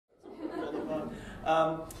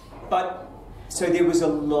But so there was a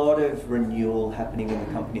lot of renewal happening in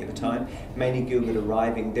the company at the time. Mainly Gilbert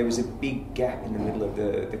arriving, there was a big gap in the middle of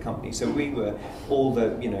the company. So we were all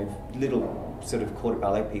the little sort of quarter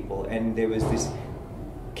ballet people, and there was this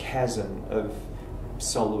chasm of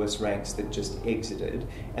soloist ranks that just exited,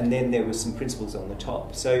 and then there was some principals on the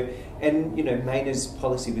top. So, and Mayna's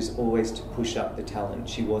policy was always to push up the talent.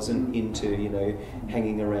 She wasn't into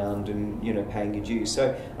hanging around and paying your dues.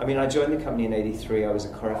 So I mean, I joined the company in '83. I was a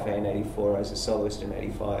choreographer in '84. I was a soloist in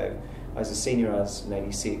 '85. I was a senior artist in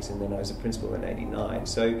 '86, and then I was a principal in '89.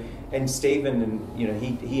 So, and Stephen, and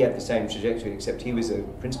he had the same trajectory, except he was a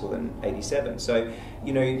principal in '87. So,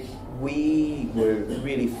 we were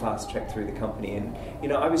really fast-tracked through the company,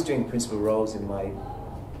 and I was doing principal roles in my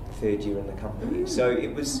third year in the company. So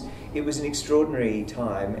it was an extraordinary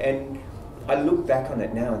time, and I look back on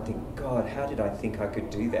it now and think, God, how did I think I could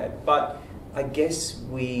do that? But I guess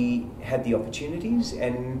we had the opportunities,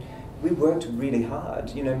 and we worked really hard.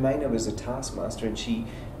 Mayna was a taskmaster, and she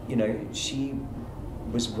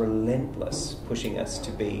was relentless, pushing us to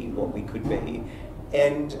be what we could be.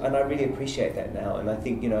 And I really appreciate that now. And I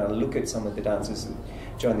think, I look at some of the dancers that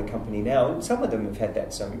join the company now, and some of them have had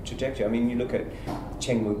that same trajectory. I mean, you look at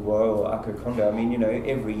Cheng Wook Wo or Ako Kondo, I mean,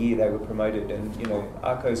 every year they were promoted, and,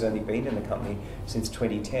 Ako's only been in the company since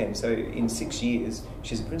 2010. So in 6 years,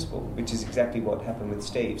 she's a principal, which is exactly what happened with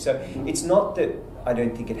Steve. So it's not that I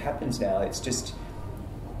don't think it happens now, it's just,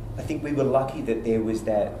 I think we were lucky that there was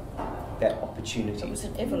that opportunity. It was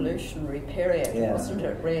an evolutionary period, wasn't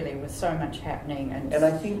it, really, with so much happening. And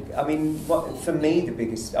I think, I mean, for me, the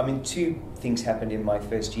biggest, I mean, two things happened in my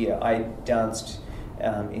first year. I danced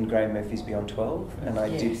in Graham Murphy's Beyond 12, and I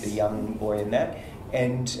did the young boy in that.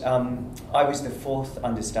 And I was the fourth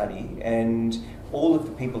understudy, and all of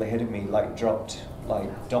the people ahead of me, dropped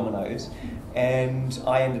like dominoes, and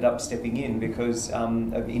I ended up stepping in because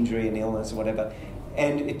of injury and illness or whatever.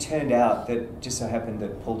 And it turned out that just so happened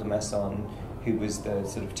that Paul de Masson, who was the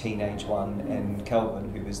sort of teenage one, and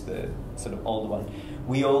Kelvin, who was the sort of older one,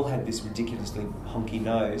 we all had this ridiculously honky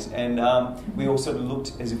nose, and we all sort of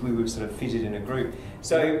looked as if we were sort of fitted in a group.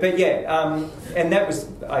 So, but and that was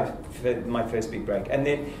my first big break. And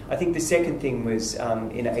then I think the second thing was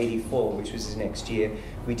in '84, which was the next year,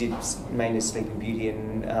 we did Mayna's Sleeping Beauty,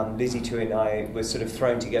 and Lizzie too and I were sort of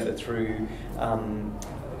thrown together through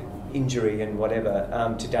injury and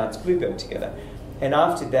whatever to dance Bluebird together. And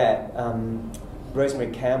after that,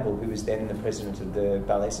 Rosemary Campbell, who was then the president of the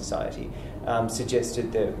Ballet Society,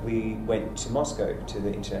 suggested that we went to Moscow, to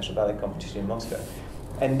the International Ballet Competition in Moscow.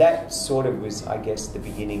 And that sort of was, I guess, the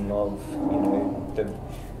beginning of,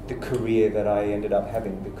 the career that I ended up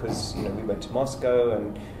having, because, we went to Moscow,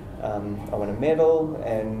 and I won a medal,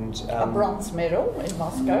 and a bronze medal in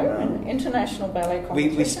Moscow, an international ballet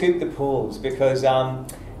competition. We scooped the pools because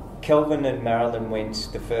Kelvin and Marilyn went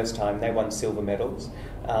the first time, they won silver medals.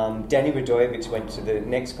 Danny Radojevic went to the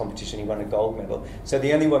next competition, he won a gold medal. So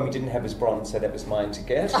the only one we didn't have was bronze, so that was mine to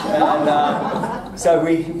get. And, so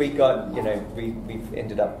we got, we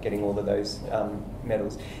ended up getting all of those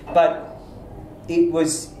medals. But it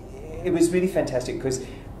was really fantastic, because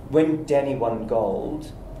when Danny won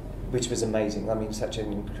gold, which was amazing, I mean, such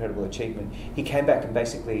an incredible achievement, he came back and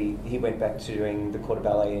basically, he went back to doing the quarter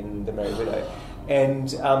ballet in The Merry Widow. And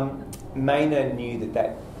Mayna knew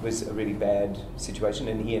that was a really bad situation,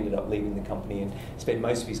 and he ended up leaving the company and spent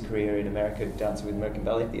most of his career in America dancing with American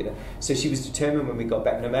Ballet Theatre. So she was determined when we got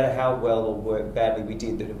back, no matter how well or badly we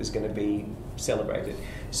did, that it was going to be celebrated.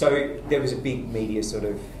 So there was a big media sort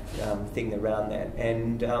of thing around that.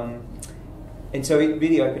 And so it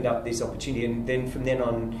really opened up this opportunity, and then from then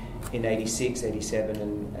on, in '86, '87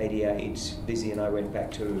 and '88, Lizzie and I went back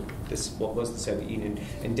to what was the Soviet Union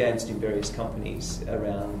and danced in various companies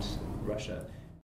around Russia.